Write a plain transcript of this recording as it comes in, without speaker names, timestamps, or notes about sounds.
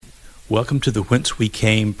Welcome to the Whence We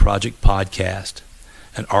Came Project Podcast,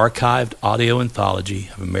 an archived audio anthology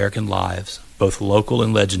of American lives, both local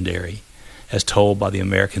and legendary, as told by the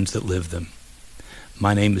Americans that lived them.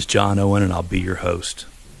 My name is John Owen, and I'll be your host.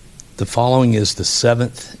 The following is the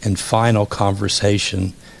seventh and final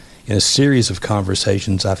conversation in a series of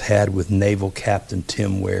conversations I've had with Naval Captain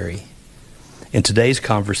Tim Werre. In today's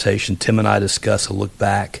conversation, Tim and I discuss a look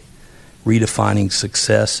back, redefining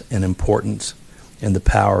success and importance, and the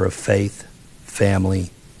power of faith,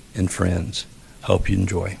 family, and friends. I hope you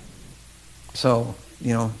enjoy. So,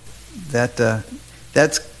 that's, and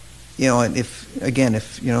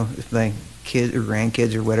if my kids or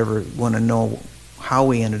grandkids or whatever want to know how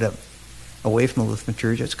we ended up away from the Lutheran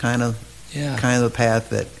Church, it's kind of the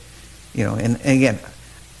path that, and again,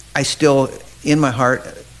 I still, in my heart,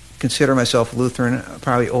 consider myself Lutheran. I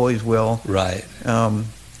probably always will. Right.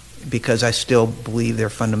 Because I still believe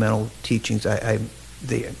their fundamental teachings. I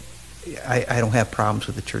don't have problems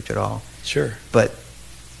with the church at all. Sure. But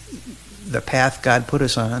the path God put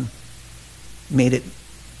us on made it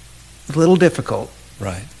a little difficult.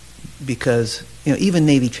 Right. Because, even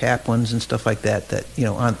Navy chaplains and stuff like that,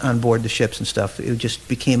 on board the ships and stuff, it just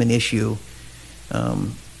became an issue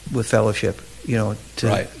with fellowship, to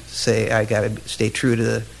say I got to stay true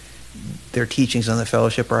to their teachings on the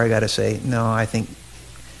fellowship, or I got to say, no, I think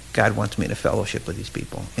God wants me to fellowship with these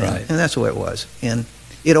people. And that's the way it was. And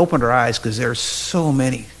it opened our eyes because there's so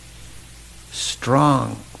many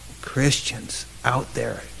strong Christians out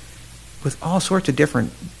there with all sorts of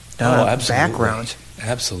different backgrounds.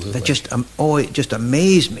 Absolutely. That just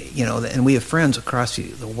amaze me, and we have friends across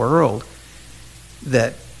the world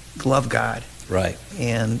that love God. Right.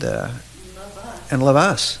 And love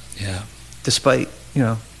us. Yeah. Despite,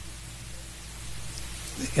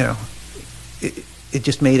 it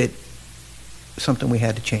just made it something we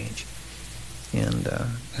had to change. And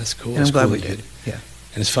that's cool. And I'm glad we did. Yeah.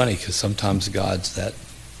 And it's funny because sometimes God's that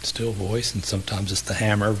still voice, and sometimes it's the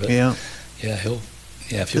hammer. But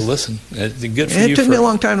if you listen, it's good for you. It took me a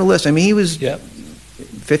long time to listen. I mean, he was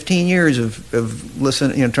 15 years of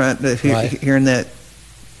listening, trying to hearing that.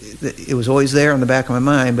 It was always there on the back of my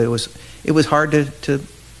mind, but it was hard to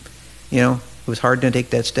it was hard to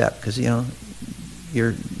take that step because you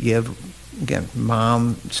have, again,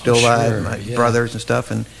 mom still alive, my brothers and stuff,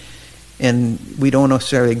 and we don't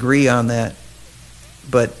necessarily agree on that,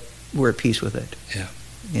 but we're at peace with it. Yeah.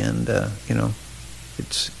 And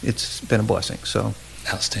it's been a blessing. So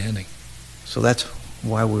outstanding. So that's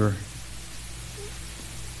why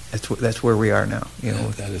that's where we are now.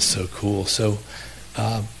 That is so cool. So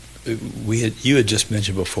you had just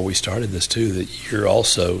mentioned before we started this too that you're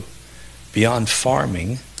also, beyond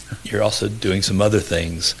farming, you're also doing some other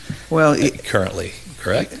things. Well, currently,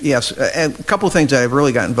 correct? Yes, a couple of things that I've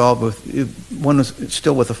really got involved with. One was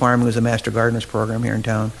still with the farming, was the Master Gardeners program here in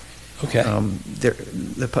town. Okay.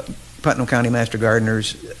 The Putnam County Master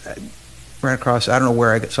Gardeners ran across. I don't know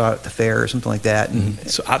where I saw it at the fair or something like that. And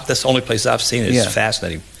so that's the only place I've seen it. It's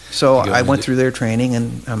fascinating. So I went through their training,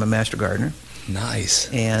 and I'm a Master Gardener.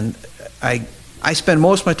 Nice. And I spend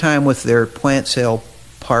most of my time with their plant sale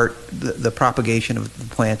part, the propagation of the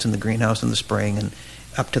plants in the greenhouse in the spring and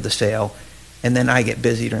up to the sale, and then I get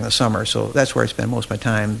busy during the summer, so that's where I spend most of my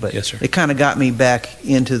time. But it kind of got me back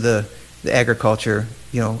into the agriculture,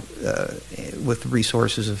 with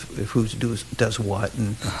resources of who does what,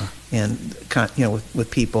 and with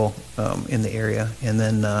people in the area. And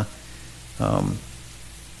then I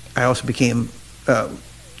also became, and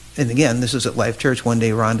again, this is at Life Church. One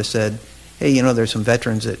day, Rhonda said, "Hey, there's some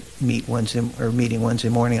veterans that meeting Wednesday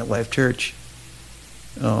morning at Life Church,"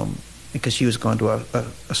 because she was going to a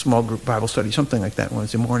small group Bible study, something like that,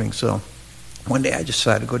 Wednesday morning. So one day I just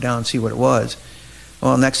decided to go down and see what it was.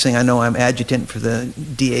 Well, next thing I know, I'm adjutant for the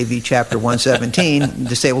DAV Chapter 117,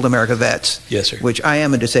 Disabled America Vets. Yes, sir. Which I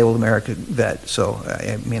am a Disabled America vet, so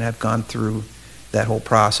I've gone through that whole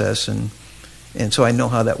process, and so I know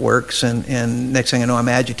how that works. And next thing I know, I'm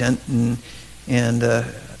adjutant, and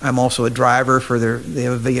I'm also a driver for they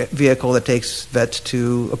have a vehicle that takes vets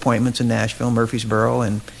to appointments in Nashville, Murfreesboro,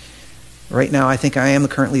 and right now I think I am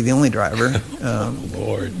currently the only driver.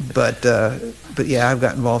 Lord. But yeah, I've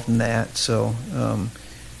got involved in that. So,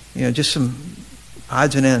 just some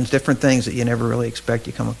odds and ends, different things that you never really expect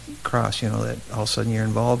you come across, that all of a sudden you're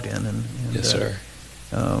involved in. And yes, sir.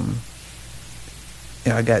 I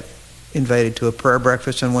got invited to a prayer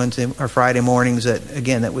breakfast on Wednesday or Friday mornings.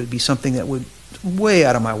 That would be something that would way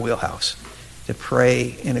out of my wheelhouse, to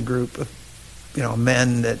pray in a group of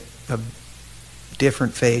men that have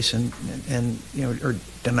different faiths and or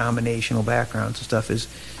denominational backgrounds and stuff is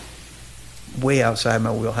way outside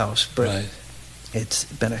my wheelhouse. But it's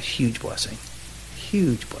been a huge blessing.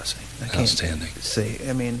 Huge blessing. I can't Outstanding. say.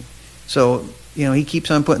 I mean, so, he keeps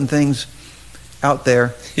on putting things out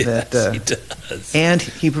there. Yes, that, he does. And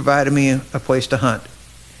he provided me a place to hunt.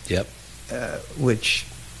 Yep. Which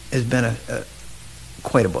has been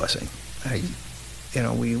quite a blessing.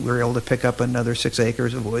 We were able to pick up another 6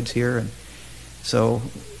 acres of woods here, and so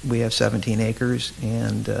we have 17 acres.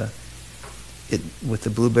 And with the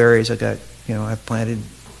blueberries, I've planted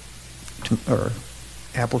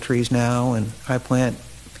apple trees now, and I plant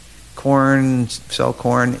corn, sell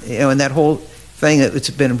corn, and that whole thing. It's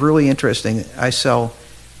been really interesting. I sell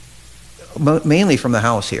mainly from the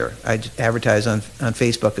house here. I advertise on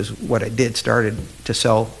Facebook is what I started to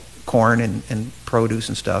sell corn and produce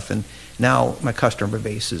and stuff, and now my customer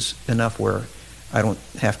base is enough where I don't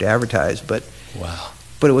have to advertise. But wow.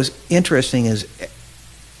 But it was interesting is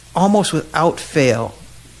almost without fail,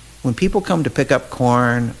 when people come to pick up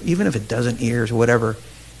corn, even if it doesn't ears or whatever,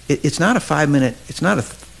 it's not a 5-minute, it's not a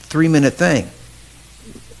 3-minute thing.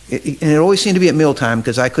 And it always seemed to be at mealtime,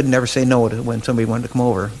 because I could never say no when somebody wanted to come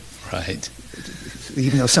over. Right.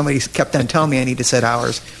 Even though somebody kept on telling me I need to set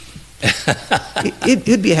hours.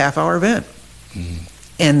 It'd be a half-hour event. Mm-hmm.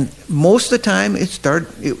 And most of the time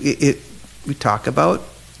we talk about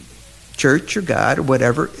church or God or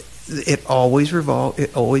whatever. It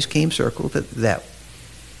always came circled to that.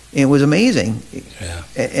 And it was amazing. Yeah.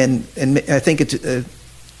 And I think it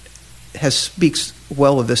speaks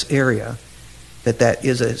well of this area, that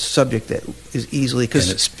is a subject that is easily... And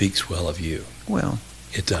it speaks well of you. Well...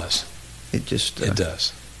 It does. It just... it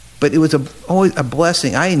does. But it was always a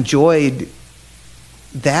blessing. I enjoyed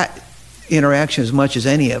that interaction as much as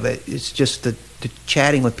any of it. It's just the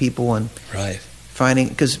chatting with people and right. finding...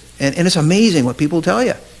 And it's amazing what people tell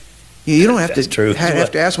you. You don't have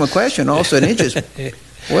to ask them a question. All of a sudden it just...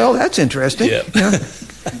 Well, that's interesting. Yep.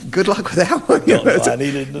 Good luck with that one. I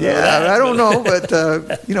needed to know that. I don't know,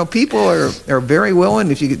 but people are very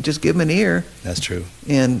willing if you could just give them an ear. That's true.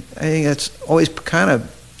 And I think that's always kind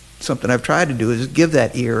of something I've tried to do, is give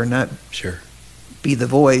that ear and not be the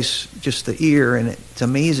voice, just the ear. And it's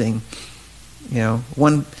amazing.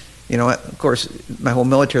 Of course, my whole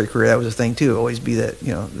military career, that was a thing too. Always be that,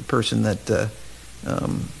 the person that,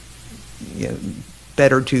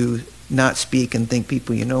 better to not speak and think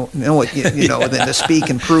people know what you know than to speak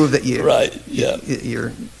and prove that you right. Yeah.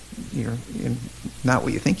 You're not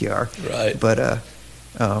what you think you are. Right. But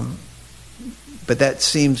that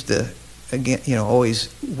seems to again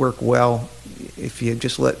always work well if you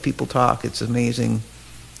just let people talk. It's amazing.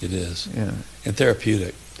 It is. Yeah. And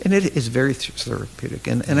therapeutic. And it is very therapeutic,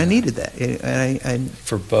 and I needed that.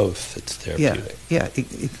 For both, it's therapeutic. Yeah.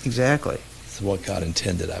 Exactly. It's what God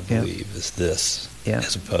intended, I believe, is this. Yeah.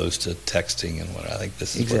 As opposed to texting and what I think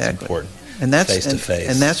this is exactly. what's important. And that's face to face.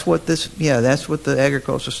 And that's what that's what the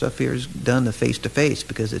agricultural stuff here has done, the face to face,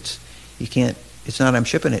 because it's not I'm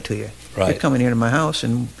shipping it to you. Right. You're coming here to my house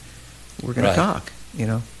and we're going to talk,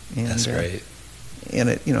 And, that's great. And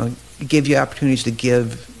it gives you opportunities to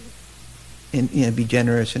give and be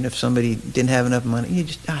generous, and if somebody didn't have enough money, you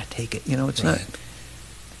just take it. It's not.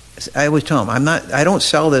 I always tell them I don't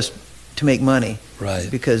sell this to make money. Right.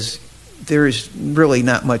 Because there is really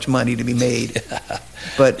not much money to be made,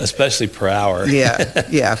 but especially per hour. Yeah.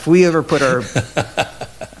 If we ever put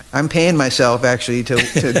I'm paying myself actually to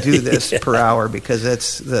do this per hour, because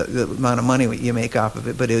that's the amount of money you make off of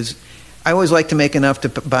it. But I always like to make enough to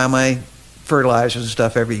buy my fertilizers and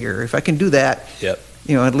stuff every year. If I can do that, yep.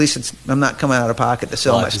 At least I'm not coming out of pocket to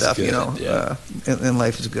sell my stuff. Yeah. And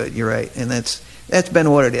life is good. You're right, and that's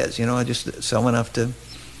been what it is. I just sell enough to.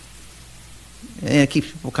 And it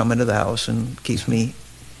keeps people coming to the house and keeps me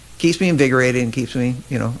invigorated and keeps me,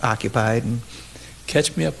 occupied. And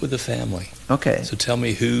catch me up with the family. Okay. So tell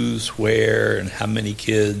me who's where and how many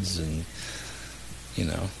kids and,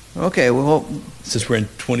 Okay. Well, since we're in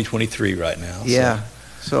 2023 right now. Yeah.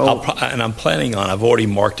 So I'm planning on. I've already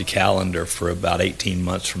marked a calendar for about 18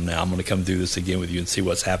 months from now. I'm going to come do this again with you and see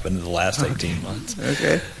what's happened in the last 18 months.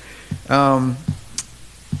 Okay.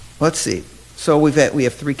 Let's see. So we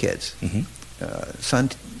have 3 kids. Mm-hmm. Son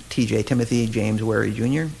TJ, Timothy James Werre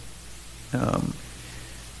Jr.,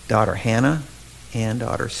 daughter Hannah, and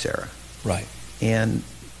daughter Sarah. Right. And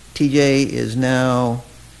TJ is now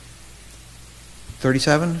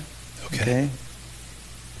 37. Okay.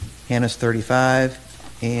 Hannah's 35,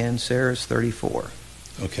 and Sarah's 34.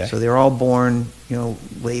 Okay. So they're all born,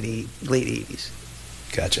 late 80s.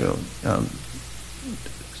 Gotcha. So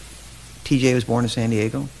TJ was born in San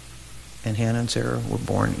Diego, and Hannah and Sarah were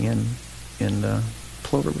born in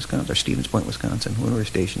Plover, Wisconsin, or Stevens Point, Wisconsin, when we were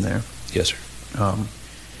stationed there. Yes, sir.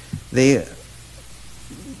 They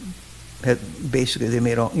basically they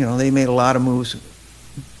made a lot of moves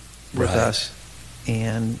with us,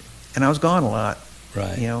 and I was gone a lot,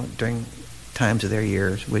 during times of their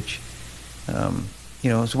years, which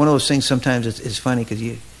it's one of those things. Sometimes it's funny because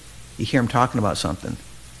you hear them talking about something,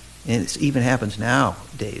 and it even happens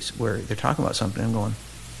nowadays where they're talking about something and I'm going,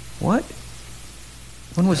 what?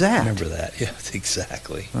 When was that? I remember that. Yeah,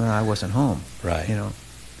 exactly. Well, I wasn't home. Right.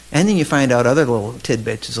 And then you find out other little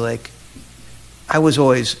tidbits. Is like, I was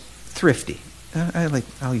always thrifty.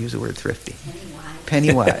 I'll use the word thrifty.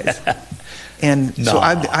 Pennywise. And so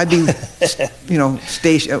I'd be,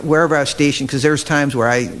 station wherever I was stationed, because there's times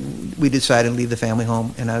where we decided to leave the family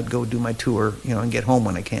home, and I'd go do my tour, and get home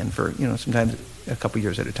when I can for, sometimes a couple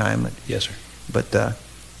years at a time. Yes, sir. But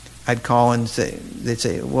I'd call and they'd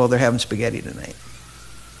say, well, they're having spaghetti tonight.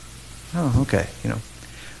 Oh, okay.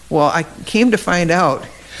 Well, I came to find out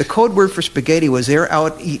the code word for spaghetti was they're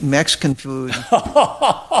out eating Mexican food,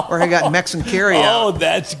 or I got Mexican carryout. Oh,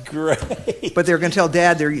 that's great. But they're going to tell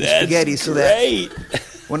Dad they're eating spaghetti, so that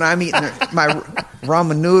when I'm eating my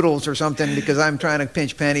ramen noodles or something because I'm trying to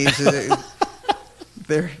pinch pennies,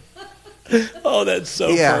 they're. Oh, that's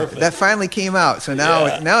so perfect. That finally came out. So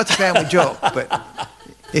now it's a family joke. But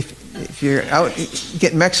if you're out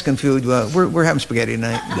getting Mexican food, we're having spaghetti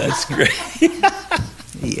tonight. That's great.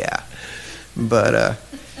 Yeah, but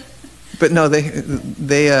no, they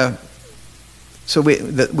so we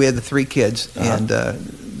had the three kids, and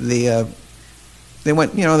they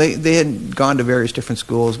went. They had gone to various different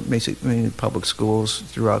schools, basically public schools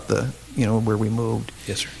throughout the where we moved.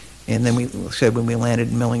 Yes, sir. And then we said when we landed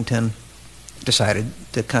in Millington, decided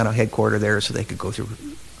to kind of headquarter there so they could go through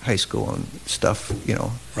high school and stuff.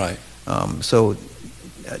 Right. So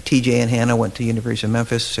TJ and Hannah went to University of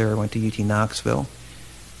Memphis. Sarah went to UT Knoxville.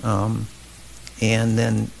 And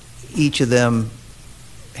then each of them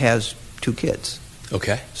has 2 kids.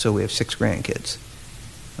 Okay. So we have 6 grandkids.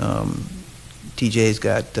 TJ's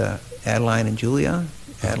got Adeline and Julia.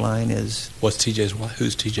 Adeline is... What's TJ's wife?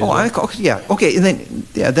 Who's TJ's wife? Yeah. Okay. And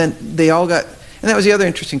then they all got... And that was the other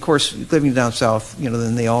interesting course, living down south,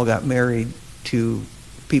 then they all got married to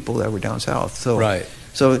people that were down south. So, right.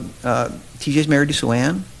 So TJ's married to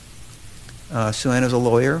Sue-Ann. Sue-Ann is a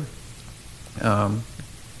lawyer.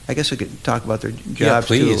 I guess I could talk about their jobs yeah,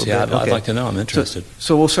 please. too. I'd like to know. I'm interested.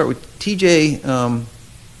 So we'll start with TJ.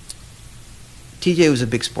 TJ was a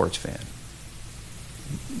big sports fan,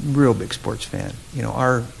 real big sports fan.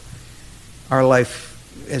 Our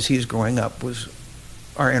life as he was growing up was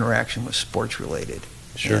our interaction was sports related.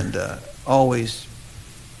 Sure. And always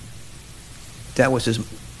that was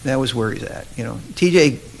where he's at.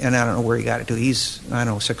 TJ, and I don't know where he got it to. He's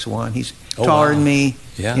 6'1". He's taller than me.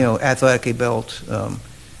 Yeah. Athletically built.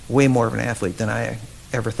 Way more of an athlete than I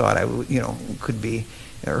ever thought I would, could be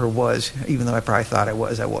or was. Even though I probably thought I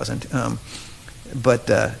wasn't.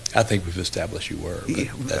 But I think we've established you were.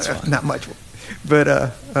 But that's fine. Not much,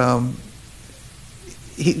 but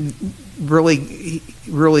he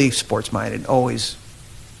really sports minded. Always,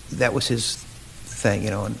 that was his thing,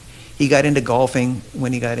 And he got into golfing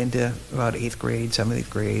when he got into about 8th grade, 7th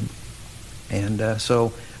grade, and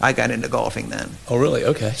so I got into golfing then. Oh, really?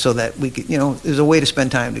 Okay. So that we could, there's a way to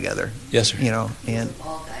spend time together. Yes, sir. And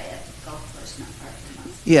ball guy at the golf course not far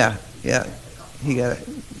from us. Yeah. He got a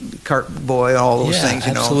cart boy, all those things,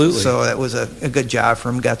 absolutely. So that was a good job for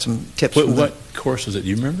him. Got some tips. What course was it? Do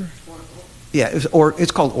you remember? Yeah,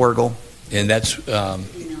 it's called Orgle. And that's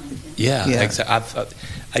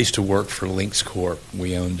I used to work for Lynx Corp.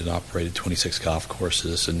 We owned and operated 26 golf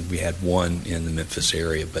courses, and we had one in the Memphis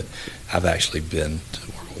area. But I've actually been to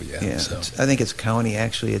Orgle. Yeah. So I think it's county.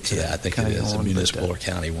 Actually, it's I think it is a municipal or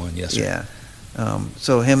county one. Yes, sir. Yeah.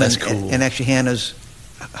 So him That's and, cool. and actually Hannah's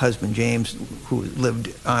husband James, who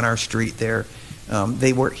lived on our street there,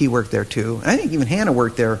 he worked there too. And I think even Hannah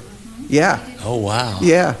worked there. Yeah. Oh wow.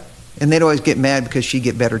 Yeah. And they'd always get mad because she'd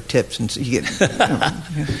get better tips, and so you get.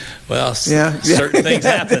 Well, certain things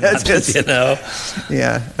happen.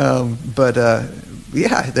 Yeah.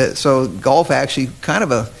 So golf actually kind of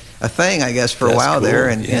a thing, I guess, for a while there,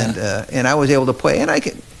 and I was able to play, and I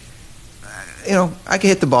could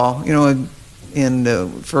hit the ball, and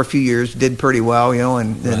for a few years did pretty well,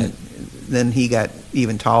 and then he got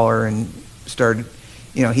even taller and started,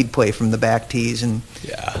 he'd play from the back tees and.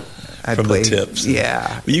 Yeah. I'd from play, the tips.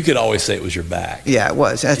 Yeah. Well, you could always say it was your back. Yeah, it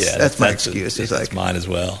was. That's my excuse. That's mine as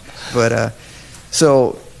well. But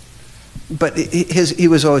he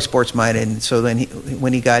was always sports minded, and so then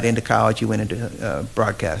when he got into college, he went into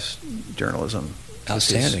broadcast journalism.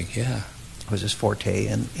 Outstanding. Was his forte,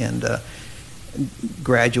 and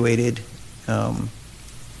graduated. I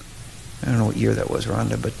don't know what year that was,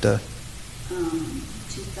 Rhonda, but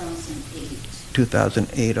 2008.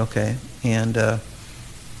 2008, okay. And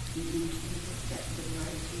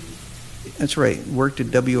that's right. Worked at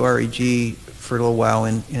WREG for a little while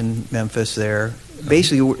in Memphis there.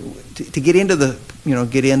 Basically, to get into the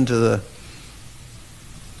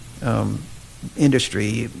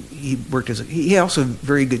industry, he worked he also had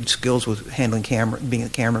very good skills with handling camera, being a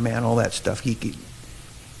cameraman, all that stuff.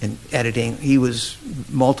 And editing, he was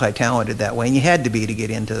multi-talented that way, and you had to be to get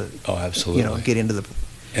into. Oh, absolutely. Get into the.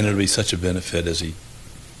 And it'll be such a benefit as he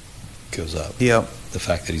goes up. Yep. The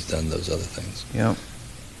fact that he's done those other things. Yep.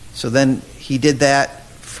 So then he did that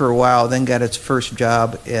for a while, then got his first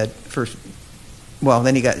job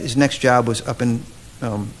then he got his next job was up in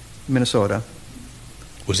Minnesota.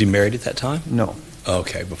 Was he married at that time? No.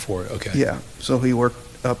 Okay, before, okay. Yeah, so he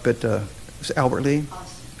worked up at Albert Lee?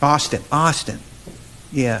 Austin.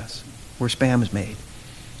 Yes, where Spam is made.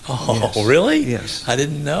 Oh, yes. Really? Yes. I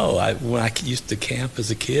didn't know. When I used to camp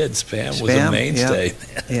as a kid, Spam was a mainstay.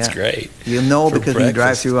 Yeah. That's great. You'll know For because breakfast. when you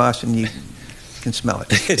drive through Austin, you can smell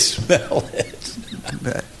it. You can smell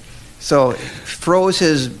it. So froze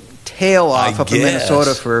his tail off up in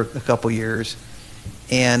Minnesota for a couple years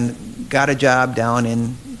and got a job down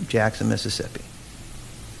in Jackson, Mississippi.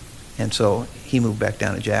 And so he moved back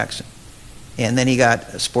down to Jackson. And then he got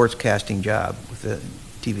a sportscasting job with a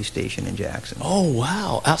TV station in Jackson. Oh,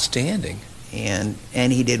 wow. Outstanding. And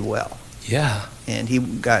he did well. Yeah. And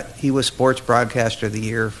he was Sports Broadcaster of the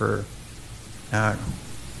Year for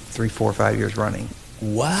 3, 4, 5 years running.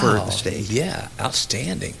 Wow. For the state. Yeah,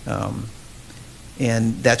 outstanding.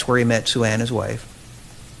 And that's where he met Sue Ann, his wife.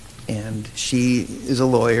 And she is a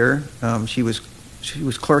lawyer. She was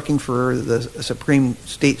clerking for the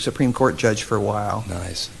state Supreme Court judge for a while.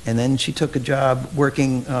 Nice. And then she took a job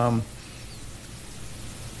working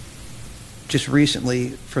just recently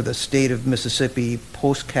for the state of Mississippi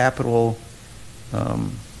post-capital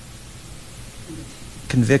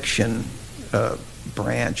conviction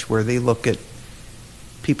branch, where they look at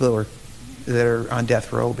people that are on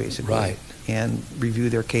death row, basically, right, and review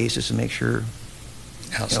their cases and make sure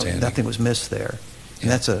nothing was missed there.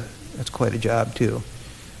 And that's quite a job too.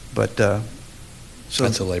 But so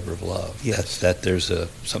that's a labor of love. Yes, there's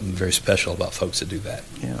something very special about folks that do that.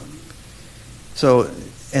 Yeah. So,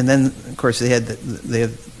 and then of course they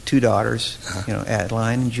have 2 daughters,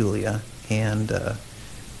 Adeline and Julia, and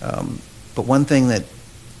but one thing that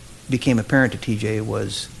became apparent to TJ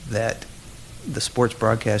was that the sports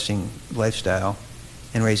broadcasting lifestyle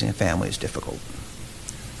and raising a family is difficult.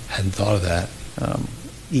 Hadn't thought of that.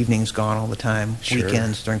 Evenings gone all the time, sure.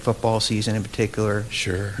 Weekends during football season in particular,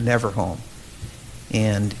 sure, never home.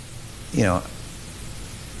 And you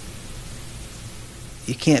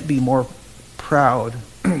can't be more proud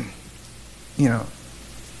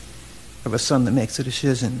of a son that makes a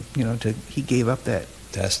decision, he gave up that.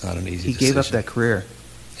 That's not an easy decision. He gave up that career.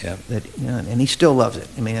 Yeah. And he still loves it.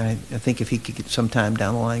 I mean, I think if he could get some time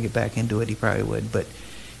down the line get back into it, he probably would. But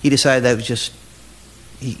he decided that was just,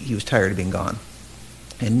 he was tired of being gone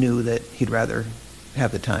and knew that he'd rather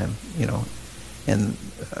have the time, And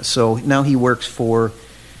so now he works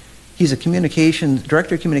he's a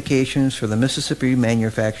director of communications for the Mississippi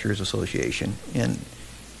Manufacturers Association. And,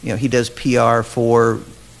 he does PR for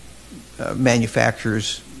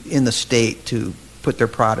manufacturers in the state to put their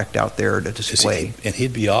product out there to display. And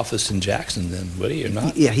he'd be officed in Jackson then, would he, or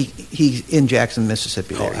not? Yeah, he's in Jackson,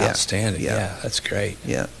 Mississippi. There, outstanding. Yeah, that's great.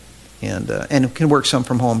 Yeah, and can work some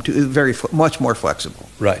from home too. Much more flexible.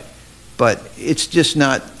 Right. But it's just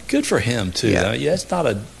not good for him too. Yeah,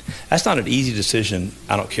 that's not an easy decision.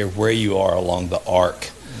 I don't care where you are along the arc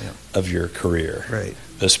of your career. Right.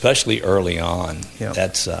 But especially early on. Yeah.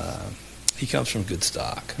 That's he comes from good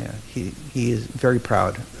stock. Yeah, he is very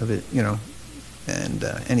proud of it.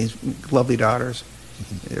 And he's lovely daughters.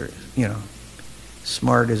 They're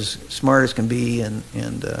smart as can be, and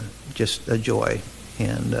just a joy.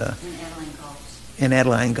 And Adeline golfs. And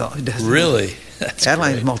Adeline does. Really? That's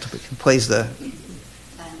Adeline great. plays the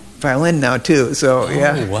violin now too. So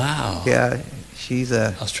oh, wow. Yeah, she's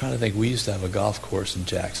a. I was trying to think. We used to have a golf course in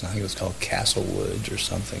Jackson. I think it was called Castle Woods or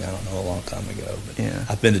something. I don't know, a long time ago. But yeah.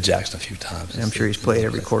 I've been to Jackson a few times. I'm sure he's played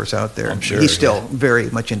every course out there. I'm sure he's still very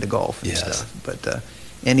much into golf and stuff. But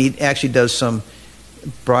and he actually does some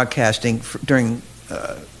broadcasting during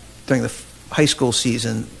the high school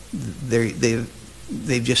season.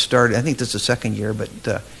 They've just started. I think this is the second year, but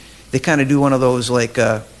they kind of do one of those it's like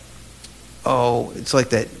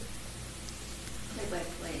that.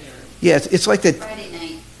 Yeah, it's like that Friday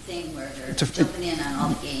night thing where they're jumping in on all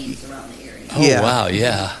the games around the area. Oh, yeah. Wow,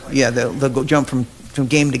 yeah. Yeah, they'll go jump from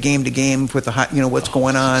game to game to game with the what's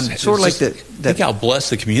going on. Sort of like that. Think how blessed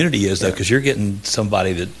the community is, though, because you're getting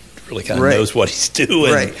somebody that really kind of knows what he's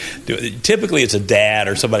doing. Right. Typically, it's a dad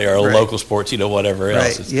or somebody or a local sports, whatever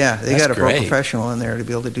else. Right. Yeah, they got a professional in there to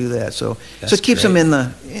be able to do that. So it keeps him in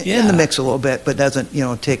the mix a little bit, but doesn't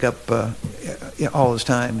take up all his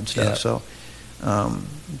time and stuff. So,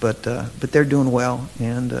 but they're doing well,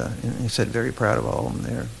 and I said very proud of all of them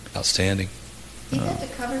there. Outstanding. He got to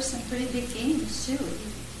cover some pretty big games too.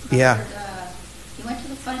 He went to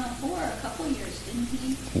the Final Four a couple years, didn't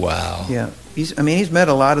he? Wow. Yeah, he's met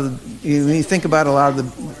a lot of when you think about a lot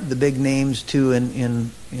of the big names too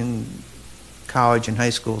in college and high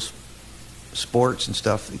school sports and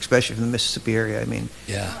stuff, especially from the Mississippi area. I mean,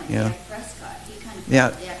 Dak Prescott. He kind of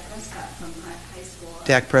Dak Prescott from high school.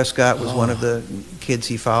 Dak Prescott was one of the kids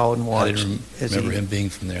he followed and watched. I didn't remember him being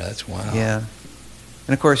from there. That's wow. Yeah,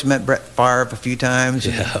 and of course met Brett Favre a few times.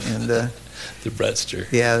 And the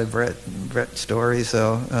Brettster. Yeah, the Brett story.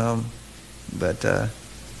 So, but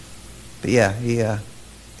yeah,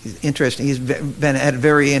 he's interesting. He's had a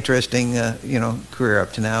very interesting career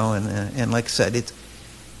up to now, and like I said,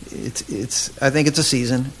 it's I think it's a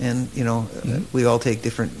season, and we all take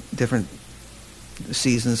different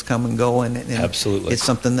seasons come and go, and absolutely, it's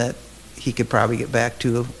something that he could probably get back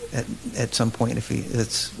to at some point if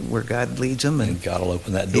that's where God leads him, and God will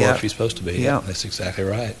open that door if he's supposed to be. Yeah, that's exactly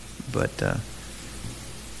right. But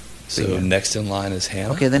so next in line is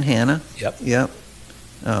Hannah. Okay, then Hannah. Yep.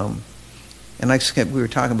 And like we were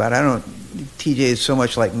talking about, I don't. TJ is so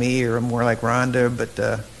much like me, or more like Rhonda, but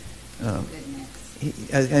good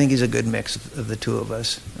mix. I think he's a good mix of the two of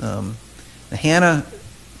us. Hannah's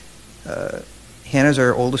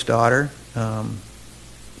our oldest daughter.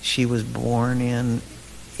 She was born in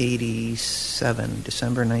 '87,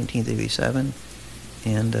 December 19th, '87,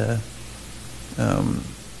 and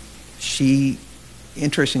she,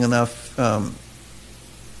 interesting enough,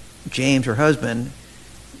 James, her husband,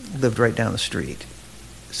 lived right down the street.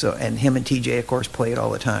 So, and him and TJ, of course, played all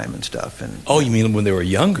the time and stuff. And you mean when they were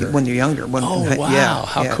younger? When they're younger. Wow!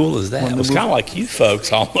 How cool is that? It was kind of like you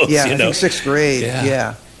folks, almost. Yeah, I think sixth grade.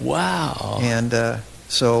 Yeah. Wow. And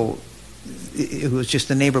so it was just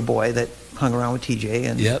a neighbor boy that hung around with TJ,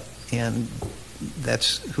 and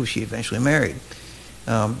that's who she eventually married.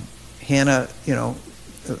 Hannah,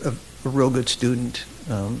 a real good student,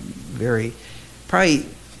 probably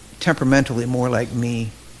temperamentally more like me.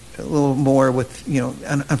 A little more with,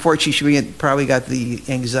 unfortunately she probably got the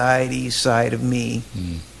anxiety side of me,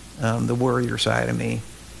 the worrier side of me,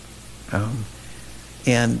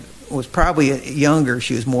 and was probably younger.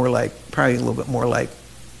 She was probably a little bit more like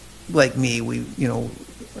me. We,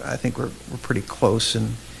 I think we're pretty close,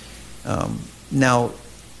 and now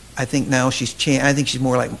I think she's changed. I think she's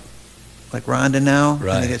more like Rhonda now.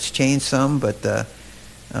 Right. I think it's changed some, but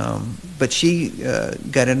she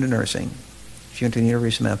got into nursing. She went to the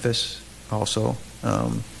University of Memphis also,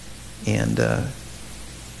 and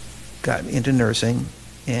got into nursing,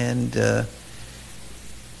 and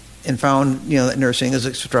found that nursing is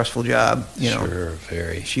a stressful job. Sure,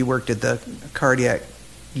 very. She worked at the cardiac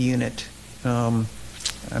unit. I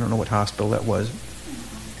don't know what hospital that was.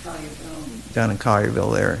 Collierville. Down in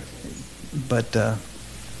Collierville there, but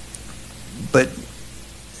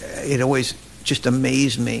it always just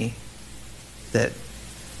amazed me that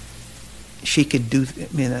she could do.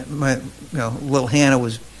 My little Hannah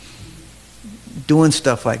was doing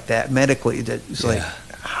stuff like that medically. That was like,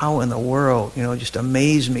 how in the world? Just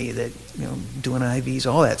amazed me that doing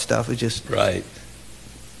IVs, all that stuff was just right.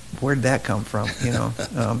 Where'd that come from?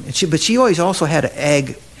 And she always also had an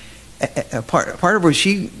ag. A part of her,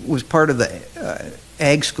 she was part of the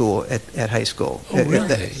ag school at high school. Oh, really?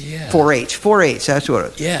 4-H. That's what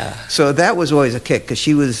it was. Yeah. So that was always a kick because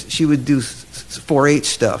she would do 4-H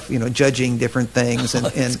stuff, judging different things, and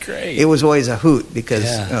that's great. It was always a hoot because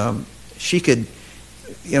she could,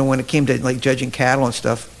 when it came to like judging cattle and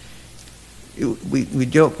stuff, we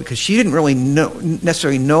joke because she didn't really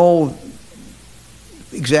necessarily know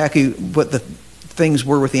exactly what the things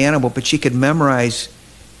were with the animal, but she could memorize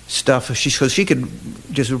stuff. So she could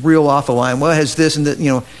just reel off a line. Well, it has this and that,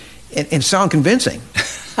 and sound convincing.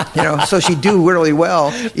 So she'd do really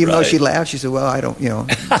well, even though she laughed. She said, "Well, I don't,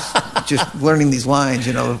 just learning these lines,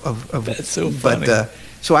 of." That's so funny. But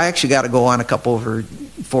so I actually got to go on a couple of her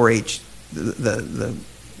 4-H.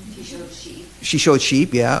 She showed sheep. She showed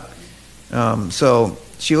sheep, yeah. So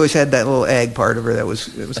she always had that little ag part of her that was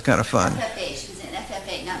kind of fun. FFA. She was in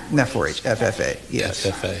FFA, not 4-H. FFA, yes.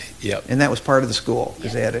 FFA, yep. And that was part of the school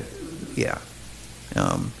because they had it,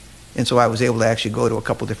 and so I was able to actually go to a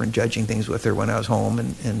couple different judging things with her when I was home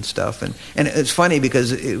and stuff. And it's funny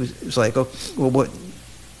because it was like, oh, well, what,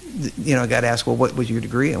 I got asked, well, what was your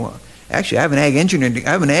degree? And actually, I have an ag engineering.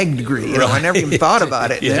 I have an ag degree. You know, I never even thought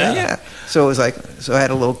about it. Yeah. So it was like, so I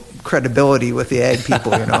had a little credibility with the ag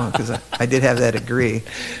people, you know, because I did have that degree.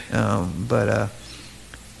 But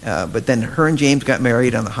then her and James got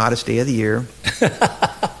married on the hottest day of the year.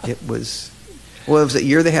 It was the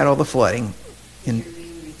year they had all the flooding, in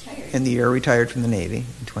the year I retired from the Navy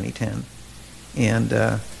in 2010, and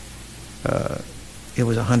it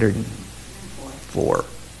was 104.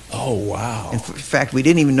 Oh, wow. In fact, we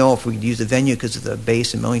didn't even know if we could use the venue because of the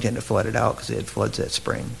base in Millington had flooded out because they had floods that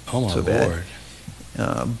spring. Oh, my so Lord.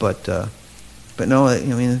 But no, I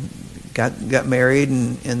mean, got married,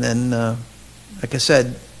 and then, like I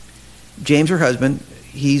said, James, her husband,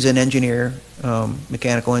 he's an engineer,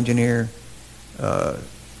 mechanical engineer,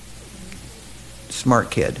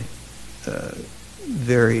 smart kid,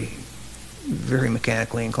 very, very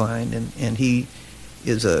mechanically inclined, and he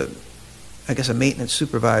is a maintenance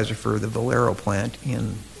supervisor for the Valero plant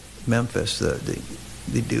in Memphis.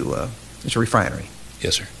 They do it's a refinery.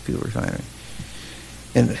 Yes, sir. Fuel refinery,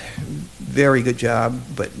 and very good job,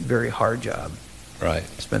 but very hard job. Right.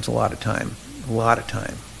 Spends a lot of time.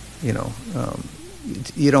 You know,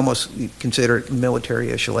 you'd almost consider it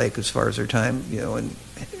military-ish like as far as their time. You know, and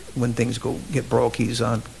when things get broke, he's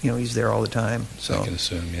on. You know, he's there all the time. So I can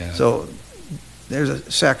assume, yeah. So there's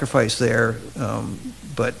a sacrifice there,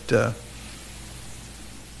 but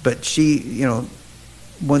she, you know,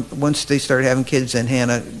 once they started having kids, and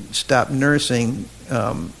Hannah stopped nursing,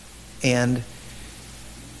 and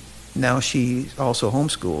now she also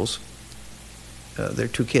homeschools. They're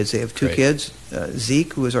two kids. They have two kids.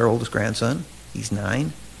 Zeke, who is our oldest grandson, he's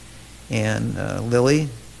 9, and Lily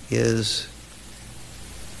is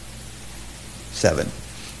 7.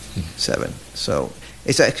 7. So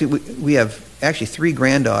it's actually we have actually 3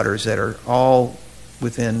 granddaughters that are all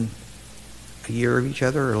within a year of each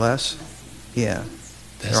other or less. Yeah.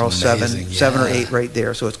 That's They're all amazing. 7 or 8 right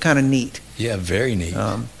there. So it's kind of neat. Yeah, very neat.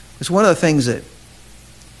 It's one of the things that,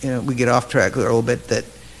 you know, we get off track a little bit that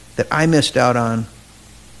I missed out on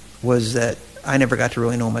was that I never got to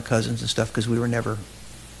really know my cousins and stuff because we were never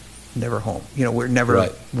home. You know, we're never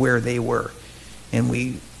where they were, and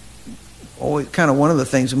we always kind of one of the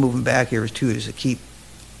things of moving back here is to keep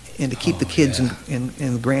the kids and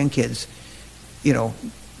grandkids, you know,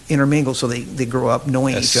 intermingle so they grow up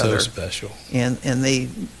knowing each other. That's so special. And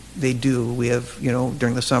they do. We have, you know,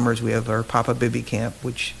 during the summers we have our Papa Bibby camp,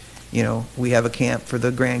 which, you know, we have a camp for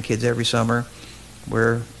the grandkids every summer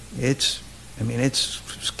where it's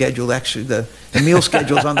scheduled. Actually, the meal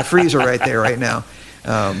schedule's on the freezer right there right now.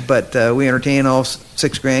 But we entertain all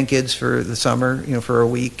 6 grandkids for the summer, you know, for a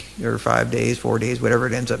week or 5 days, 4 days, whatever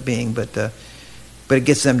it ends up being. But it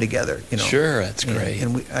gets them together, you know. Sure, that's great.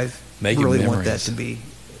 And I really want that to be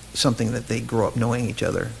something that they grow up knowing each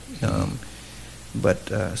other.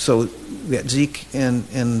 So we got Zeke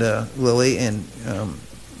and Lily, and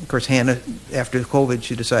of course Hannah. After COVID,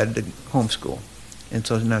 she decided to homeschool, and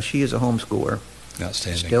so now she is a homeschooler.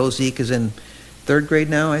 Outstanding. Still, Zeke is in 3rd grade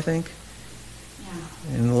now, I think.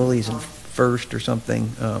 Yeah. And Lily's in 1st or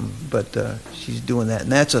something. But she's doing that,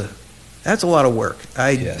 and that's a lot of work.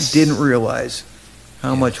 I didn't realize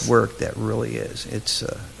how much work that really is. It's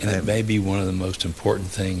and it may be one of the most important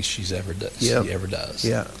things she ever does.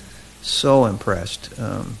 Yeah, so impressed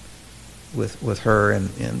with her, and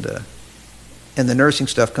the nursing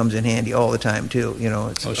stuff comes in handy all the time too. You know,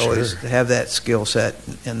 it's always to have that skill set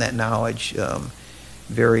and that knowledge.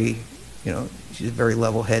 Very, you know, she's very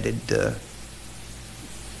level-headed.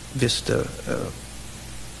 Just a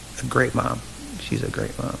great mom. She's a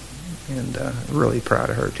great mom, and really proud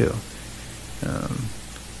of her too.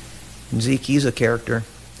 Zeke, he's a character.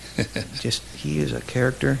 He is a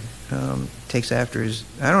character. Takes after his.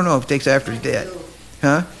 I don't know if he takes after his dad,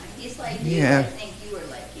 huh? He's like you. I think you were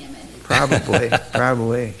like him.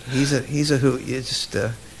 Probably. He's a hoot. It's just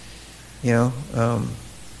you know.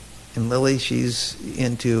 And Lily, she's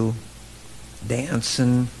into dance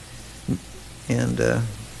and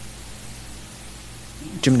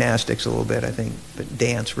gymnastics a little bit, I think, but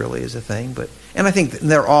dance really is a thing. And I think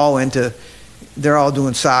they're all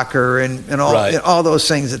doing soccer and all those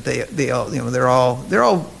things that they all, you know, they're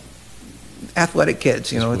all athletic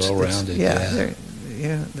kids. You know, it's well-rounded.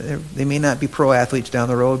 They may not be pro athletes down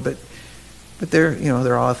the road, but they're, you know,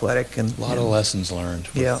 they're all athletic and a lot of lessons learned.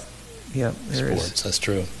 Yeah, there sports. is. That's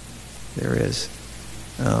true. There is,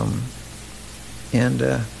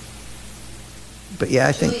 but yeah,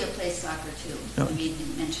 I think Julia plays soccer too. Oh. I mean, you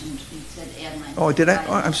mentioned, you said Adeline. Oh, did I?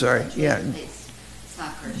 Oh, I'm sorry. Julia Yeah. plays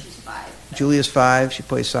soccer. She's 5. Julia's 5. She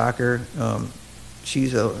plays soccer.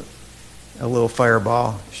 She's a little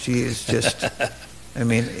fireball. She is just I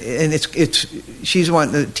mean, and she's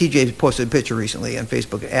one. TJ posted a picture recently on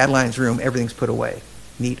Facebook. Adeline's room, everything's put away,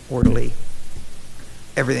 neat, orderly,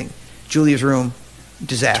 everything. Julia's room,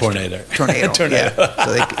 disaster. Tornado. Yeah.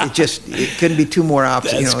 So it couldn't be two more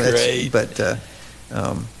options. That's great.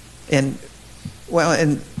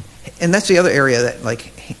 And that's the other area that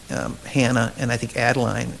like Hannah and I think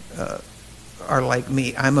Adeline are like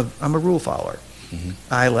me. I'm a rule follower. Mm-hmm.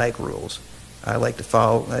 I like rules. I like to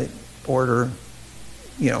follow order.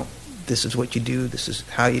 This is what you do. This is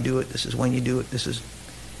how you do it. This is when you do it.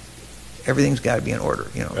 Everything's got to be in order.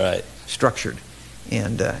 Right. Structured.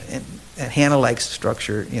 And Hannah likes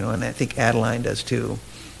structure. And I think Adeline does too.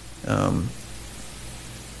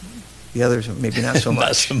 The others maybe not so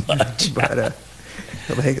much. Not so much. But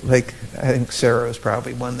like I think Sarah was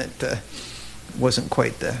probably one that wasn't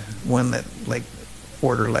quite the one that like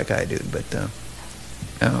order like I do. But did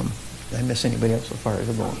I miss anybody else so far as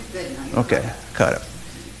we're going? Okay, caught up.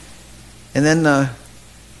 And then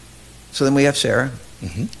so then we have Sarah.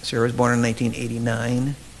 Mm-hmm. Sarah was born in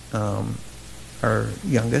 1989, our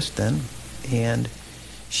youngest then, and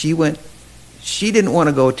she didn't want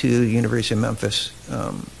to go to University of Memphis.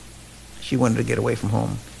 She wanted to get away from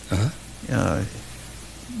home. Uh-huh.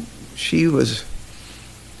 She was,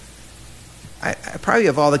 I probably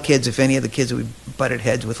of all the kids, if any of the kids that we butted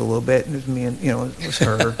heads with a little bit, it was me and, it was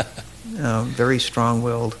her. Very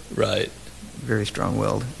strong-willed. Right. Very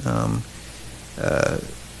strong-willed. I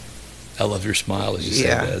love your smile as you say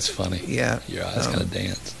that. It's funny. Yeah. Your eyes kind of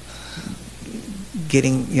dance.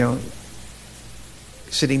 Getting,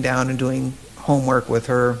 sitting down and doing homework with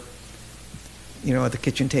her, at the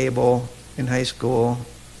kitchen table in high school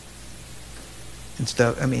and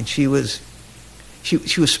stuff. I mean, she was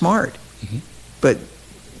smart, mm-hmm. but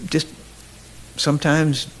just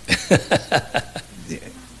sometimes,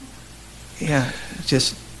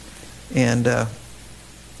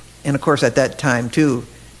 and of course at that time too,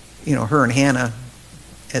 her and Hannah,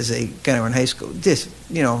 as they kind of were in high school, just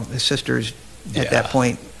the sisters at that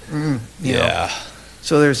point,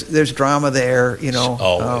 So there's drama there,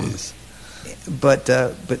 Always. But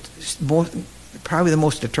probably the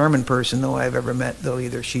most determined person though I've ever met though.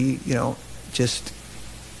 Either she, just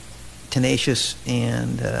tenacious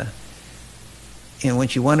and when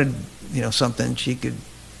she wanted, something, she could,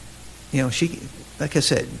 she, like I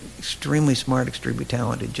said, extremely smart, extremely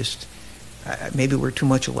talented. Just maybe we're too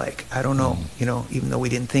much alike. I don't know, even though we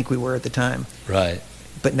didn't think we were at the time. Right.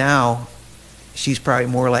 But now, she's probably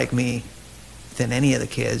more like me than any of the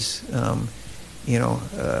kids. Of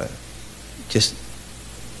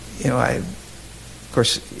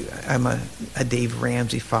course, I'm a Dave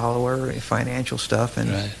Ramsey follower, financial stuff,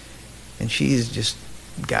 and she's just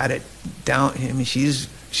got it down. I mean, she's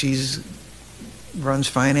runs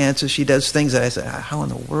finances. She does things that I said, how in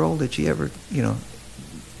the world did she ever,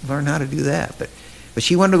 learn how to do that? But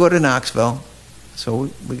she wanted to go to Knoxville, so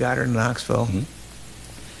we got her to Knoxville. Mm-hmm.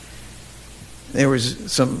 There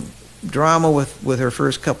was some drama with her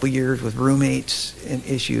first couple of years with roommates and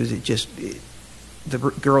issues. The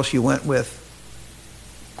girl she went with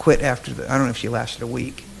quit after I don't know if she lasted a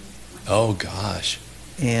week. Oh gosh.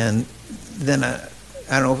 And then I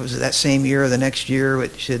don't know if it was that same year or the next year,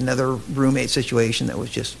 but she had another roommate situation that was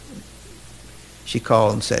just, she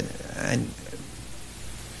called and said,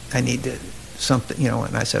 I need to something,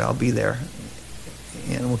 and I said, I'll be there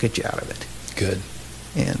and we'll get you out of it. Good.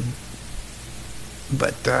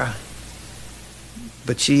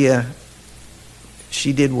 But she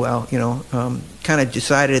did well, kind of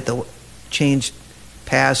decided to change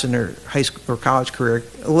paths in her high school or college career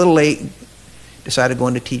a little late, decided to go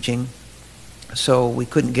into teaching. So we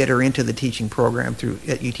couldn't get her into the teaching program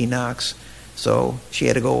at UT Knox. So she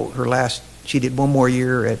had to go she did one more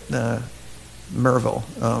year at Merville.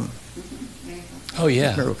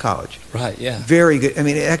 Merville College. Right, yeah. Very good. I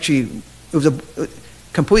mean, it was a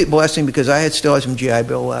complete blessing because I still had some GI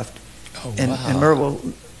Bill left. Oh, and, wow. And Merville,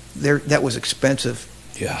 that was expensive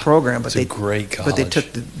program. But it's a great college. But they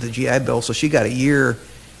took the GI Bill, so she got a year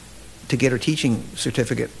to get her teaching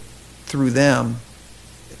certificate through them,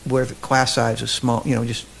 where the class size was small,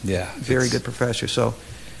 just very good professor. So,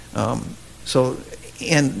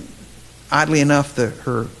 and oddly enough,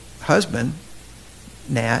 her husband,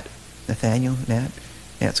 Nat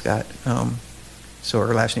Scott. So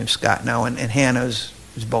her last name's Scott now, and Hannah's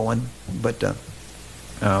is Bowen, but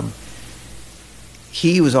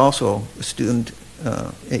he was also a student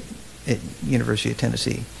at University of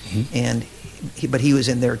Tennessee, mm-hmm. but he was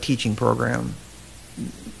in their teaching program.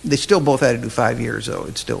 They still both had to do 5 years, though.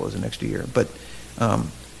 It still was an extra year. But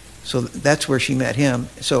so that's where she met him.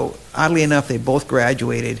 So oddly enough, they both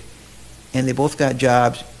graduated and they both got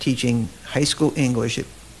jobs teaching high school English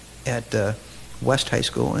at West High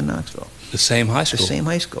School in Knoxville. The same high school? The same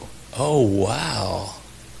high school. Oh, wow.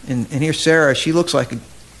 And here's Sarah. She looks like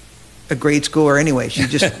a grade schooler anyway.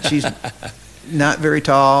 She's not very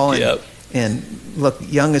tall and look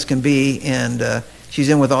young as can be, and she's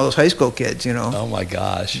in with all those high school kids, you know. Oh, my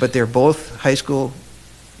gosh. But they're both high school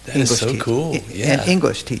That English is so teachers. cool. Yeah. And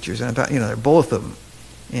English teachers. And they're both of them.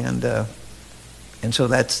 And so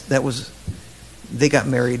that was, they got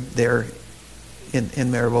married there in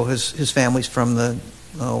Maryville. His family's from the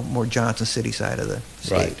more Johnson City side of the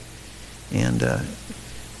state. Right.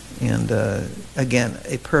 And again,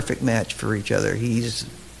 a perfect match for each other. He's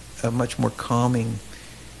a much more calming.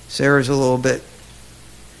 Sarah's a little bit,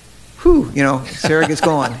 Sarah gets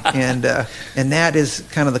going, and that is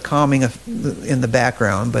kind of the calming in the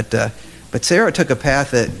background. But Sarah took a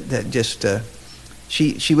path that just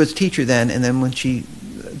she was a teacher then, and then when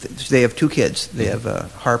they have two kids. They have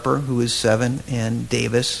Harper, who is 7, and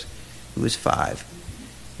Davis, who is 5,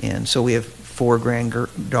 and so we have 4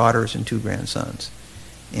 granddaughters and 2 grandsons.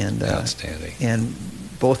 And outstanding. And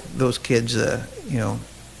both those kids,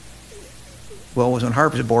 well, it was when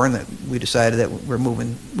Harper was born that we decided that we're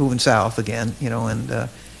moving south again, and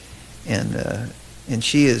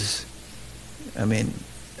she is, I mean,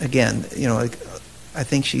 again, I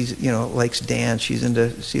think she's, likes dance. She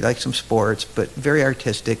likes some sports, but very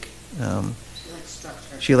artistic.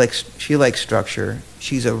 She likes structure.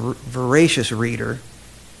 She's a voracious reader.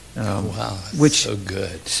 Oh, wow. That's which so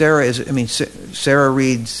good. Sarah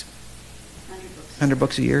reads 100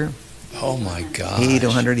 books a year. Oh, my gosh. 80 to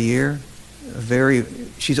 100 a year.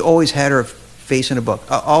 She's always had her face in a book.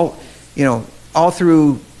 All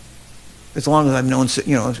through, as long as I've known,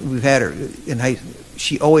 we've had her in high.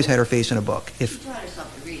 She always had her face in a book. She taught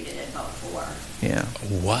herself to read it at about 4. Yeah.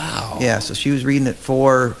 Wow. Yeah, so she was reading at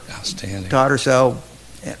 4. Outstanding. Taught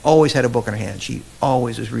herself, and always had a book in her hand. She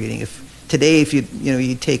always was reading. If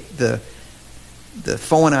you take the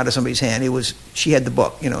phone out of somebody's hand, she had the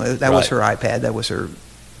book. That was her iPad. That was her,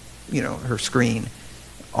 her screen.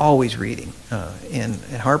 Always reading. And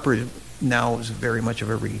Harper now is very much of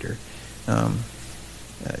a reader.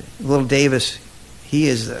 Little Davis,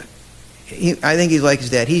 I think he's like his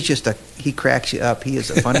dad. He cracks you up. He is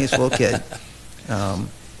the funniest little kid.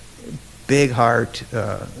 Big heart.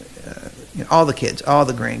 All the kids, all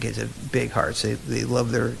the grandkids have big hearts. They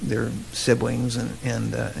love their siblings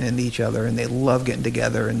and each other, and they love getting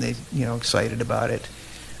together, and they excited about it.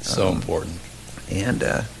 So important.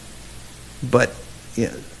 But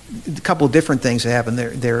a couple of different things that happened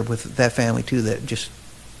there with that family too. That just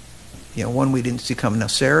one we didn't see coming. Now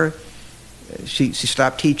Sarah, she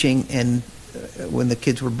stopped teaching and when the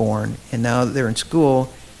kids were born, and now that they're in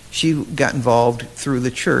school, she got involved through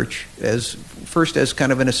the church first as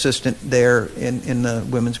kind of an assistant there in the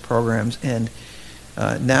women's programs, and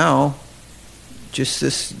now just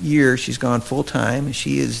this year she's gone full time.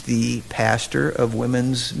 She is the pastor of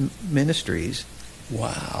women's ministries.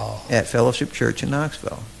 Wow. At Fellowship Church in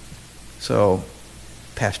Knoxville. So,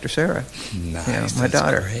 Pastor Sarah, nice. My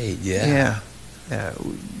daughter. Great. Yeah.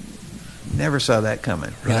 Never saw that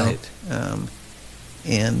coming. Right.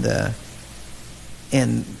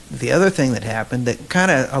 And the other thing that happened that kind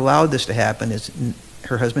of allowed this to happen is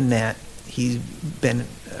her husband Nat. He's been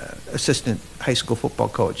assistant high school football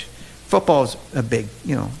coach. Football is a big,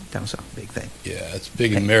 down south, big thing. Yeah, it's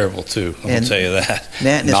big in Maryville too. I'm gonna tell you that.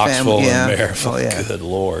 Nat and his Knoxville family, and Maryville. Oh, yeah. Good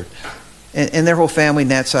Lord. And their whole family,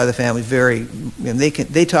 Nat's side of the family,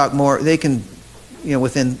 they talk more. They can,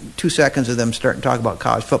 within 2 seconds of them starting to talk about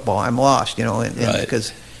college football, I'm lost,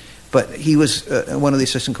 Right. But he was one of the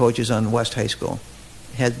assistant coaches on West High School.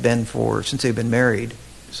 Has been since they've been married.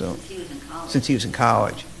 So since he was in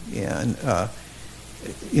college, yeah, and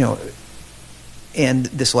and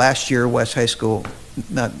this last year, West High School,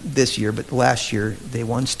 not this year, but last year, they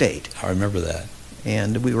won state. I remember that.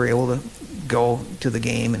 And we were able to go to the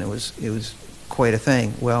game, and it was quite a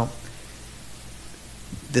thing. Well,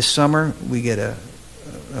 this summer we get a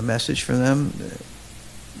message from them.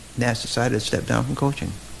 Nats decided to step down from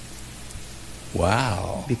coaching.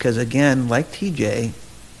 Wow. Because again, like TJ,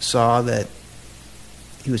 saw that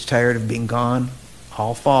he was tired of being gone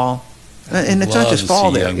all fall. And it's not just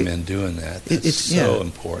fall there. Young men doing that. It's so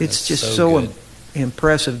important. It's just so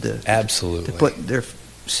impressive absolutely to put their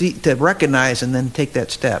to recognize and then take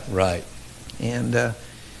that step. Right. And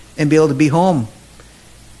be able to be home,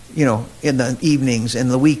 in the evenings and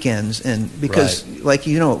the weekends, and because right.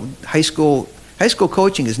 High school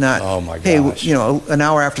coaching is not. Oh my gosh. Hey, an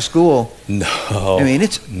hour after school. No. I mean,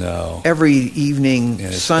 it's every evening,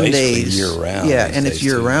 and it's Sundays, year round. Yeah, and it's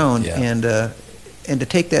year round, yeah. and to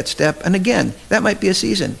take that step, and again, that might be a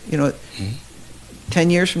season, 10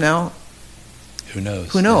 years from now, who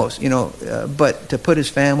knows? Who knows? But to put his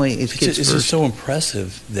family, his kids It's first. just so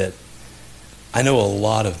impressive that I know a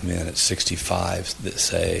lot of men at 65 that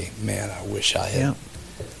say, "Man, I wish I had." Yeah.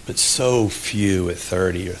 But so few at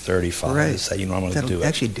 30 or 35 that say, "I'm going to do it."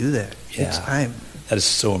 Actually do that. Yeah, that is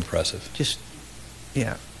so impressive.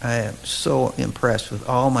 I am so impressed with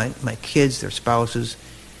all my kids, their spouses.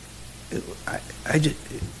 I just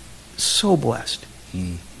so blessed.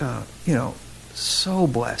 So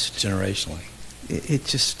blessed. Generationally. It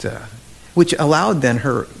just, which allowed then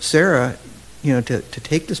Sarah, to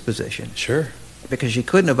take this position. Sure. Because she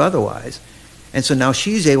couldn't have otherwise. And so now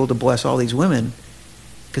she's able to bless all these women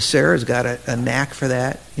because Sarah's got a knack for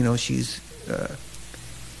that.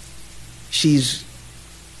 She's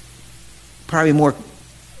probably more,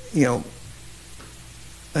 an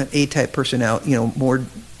A-type personality, more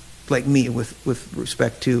like me with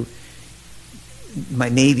respect to my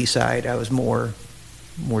Navy side. I was more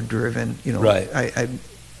driven, Right. I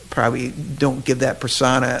probably don't give that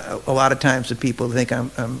persona a lot of times to people who think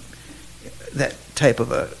I'm that type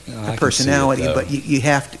of a personality, it, but you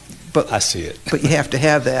have to. But I see it. But you have to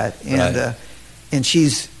have that, and Right. And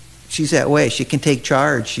she's that way. She can take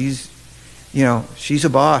charge. She's a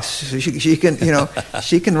boss. She can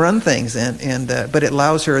she can run things, and but it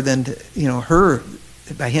allows her then to her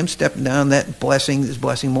by him stepping down, that is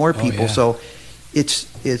blessing more people. Yeah. So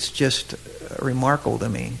it's just remarkable to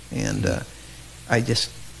me, and I just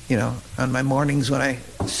on my mornings when I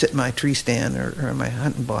sit in my tree stand or in my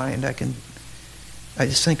hunting blind, I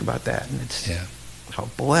just think about that, and it's how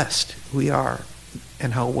blessed we are,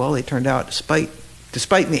 and how well they turned out despite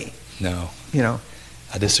me. No.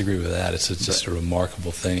 I disagree with that. It's just a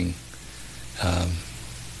remarkable thing.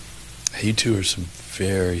 You two are some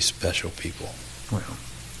very special people. Well,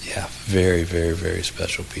 yeah, very, very, very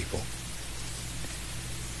special people.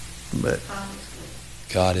 But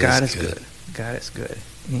God is good. God is good,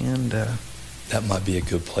 and that might be a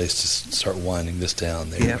good place to start winding this down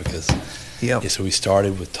there because. Yep. Yeah, so we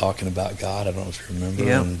started with talking about God. I don't know if you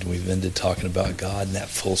remember, and we've ended talking about God and that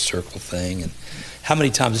full circle thing. And how many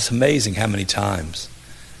times? It's amazing how many times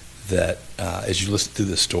that as you listen through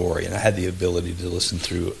the story, and I had the ability to listen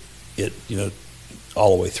through it,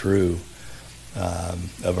 all the way through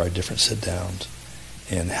of our different sit downs,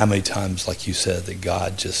 and how many times, like you said, that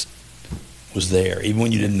God just was there, even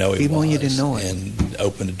when you didn't know He was. Even when you didn't know it. And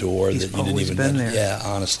opened a door He's that you didn't even been know. there. Yeah,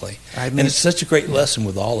 honestly. And it's such a great lesson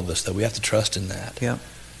with all of us that we have to trust in that. Yeah.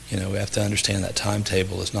 We have to understand that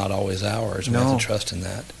timetable is not always ours. We have to trust in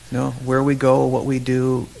that. No, where we go, what we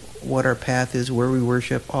do, what our path is, where we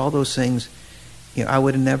worship, all those things. I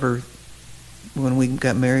would have never, when we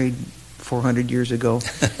got married 400 years ago,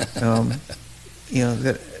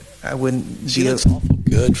 that I wouldn't. She looks awful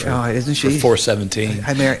good isn't she? For 417.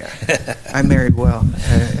 I married well.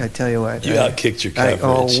 I tell you what. You outkicked your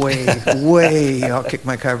coverage. Way outkicked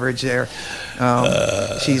my coverage there.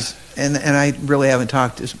 She's and I really haven't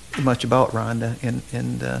talked as much about Rhonda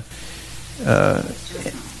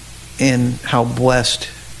and how blessed.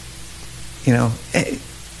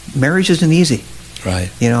 Marriage isn't easy. Right.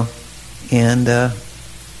 And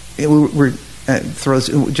we're throws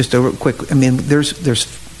just a quick. There's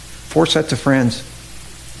 4 sets of friends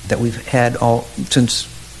that we've had all since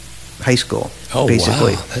high school. Oh,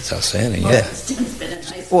 basically. Wow, that's outstanding. Yeah. Sting's been in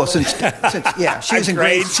high school. Well, since she was in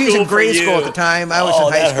grade school at the time. I was in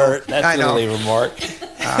high school. Hurt. That's really a remark.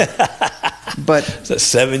 But so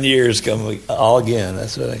 7 years coming all again.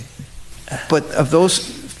 That's what But of those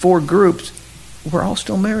 4 groups, we're all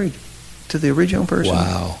still married to the original person.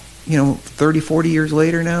 Wow. 30, 40 years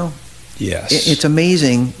later now. Yes. It's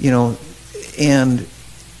amazing, and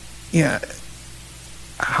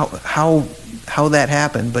how that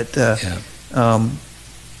happened, but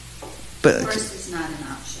but divorce is not an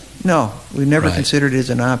option. No, we've never considered it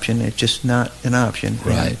as an option. It's just not an option.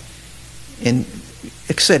 Right. And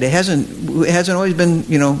like I said, it hasn't always been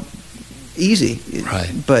easy.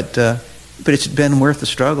 Right. But it's been worth the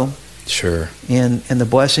struggle. Sure. And the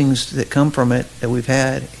blessings that come from it that we've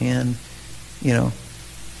had, and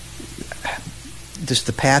just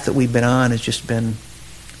the path that we've been on has just been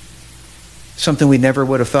something we never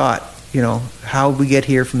would have thought. How we get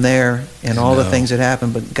here from there, and all the things that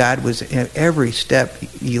happened. But God was at every step.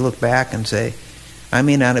 You look back and say, I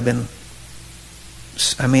may not have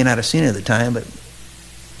seen it at the time, but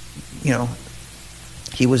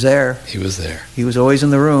He was there. He was there. He was always in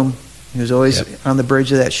the room. He was always on the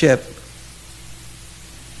bridge of that ship.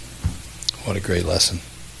 What a great lesson.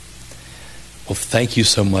 Well, thank you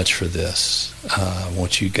so much for this. I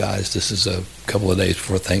want you guys, this is a couple of days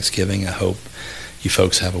before Thanksgiving. I hope you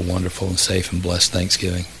folks have a wonderful and safe and blessed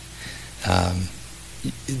Thanksgiving.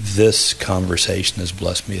 This conversation has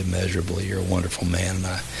blessed me immeasurably. You're a wonderful man,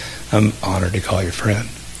 and I'm honored to call you friend.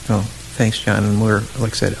 Oh, thanks, John. And we're,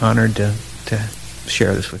 like I said, honored to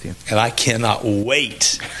share this with you. And I cannot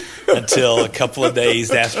wait until a couple of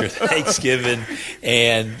days after Thanksgiving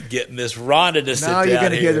and get Miss Rhonda to sit down. Now you're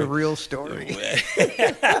going to hear here. the real story.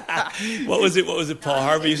 What was it Paul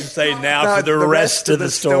Harvey used to say? Now for the rest of the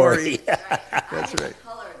story. That's right.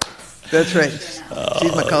 That's right.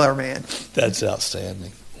 She's my color man. That's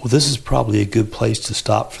outstanding. Well, this is probably a good place to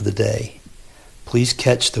stop for the day. Please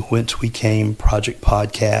catch the Whence We Came Project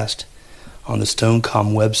podcast on the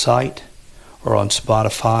Stonecom website or on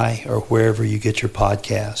Spotify or wherever you get your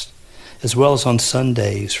podcast, as well as on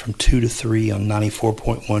Sundays from 2 to 3 on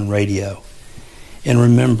 94.1 radio. And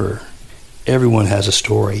remember, everyone has a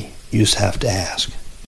story. You just have to ask.